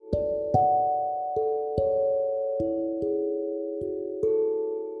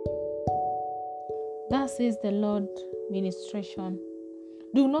Thus is the Lord ministration.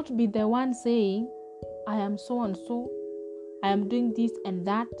 Do not be the one saying, I am so and so, I am doing this and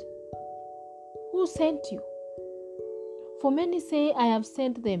that. Who sent you? For many say, I have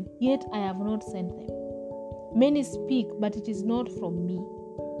sent them, yet I have not sent them. Many speak, but it is not from me.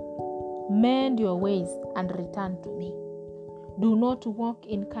 Mend your ways and return to me. Do not walk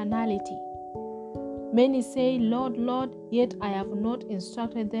in carnality. Many say, Lord, Lord, yet I have not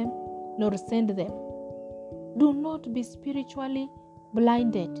instructed them nor sent them. Do not be spiritually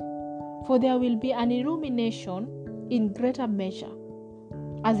blinded, for there will be an illumination in greater measure,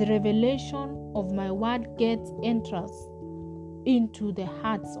 as the revelation of my word gets entrance into the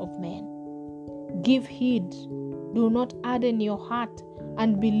hearts of men. Give heed, do not harden your heart,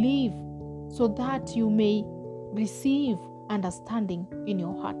 and believe, so that you may receive understanding in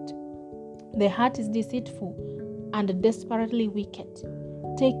your heart. The heart is deceitful and desperately wicked.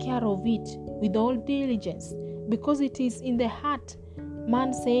 Take care of it with all diligence, because it is in the heart.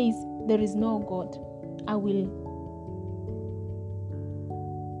 Man says, there is no God. I will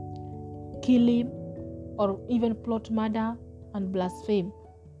kill him, or even plot murder and blaspheme.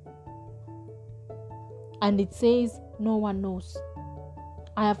 And it says, no one knows.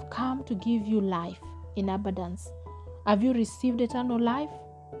 I have come to give you life in abundance. Have you received eternal life?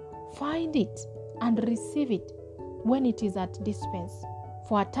 Find it and receive it when it is at dispense.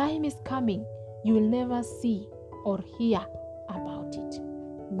 For a time is coming, you will never see or hear about it.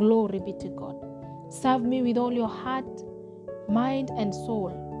 Glory be to God. Serve me with all your heart, mind, and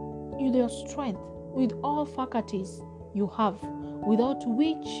soul, with your strength, with all faculties you have, without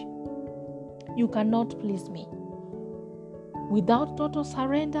which you cannot please me. Without total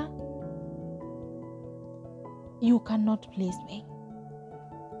surrender, you cannot please me.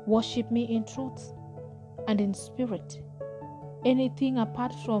 Worship me in truth and in spirit. Anything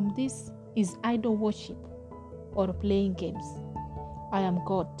apart from this is idol worship or playing games. I am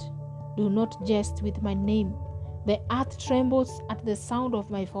God. Do not jest with my name. The earth trembles at the sound of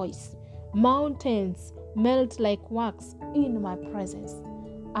my voice. Mountains melt like wax in my presence.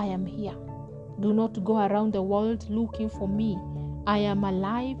 I am here. Do not go around the world looking for me. I am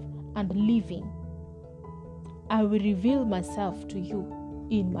alive and living. I will reveal myself to you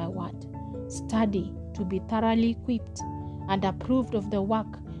in my word. Study to be thoroughly equipped and approved of the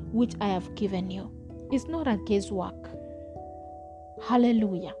work which I have given you. It's not a guesswork.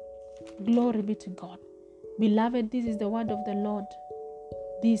 Hallelujah. Glory be to God. Beloved, this is the word of the Lord.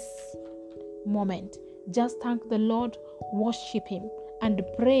 This moment, just thank the Lord, worship him, and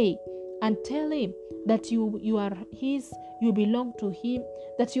pray and tell him that you are his, you belong to him,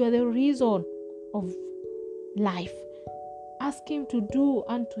 that you are the reason of life. Ask him to do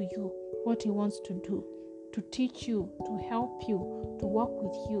unto you what he wants to do, to teach you, to help you, to walk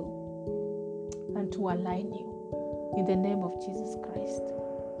with you, and to align you. In the name of Jesus Christ.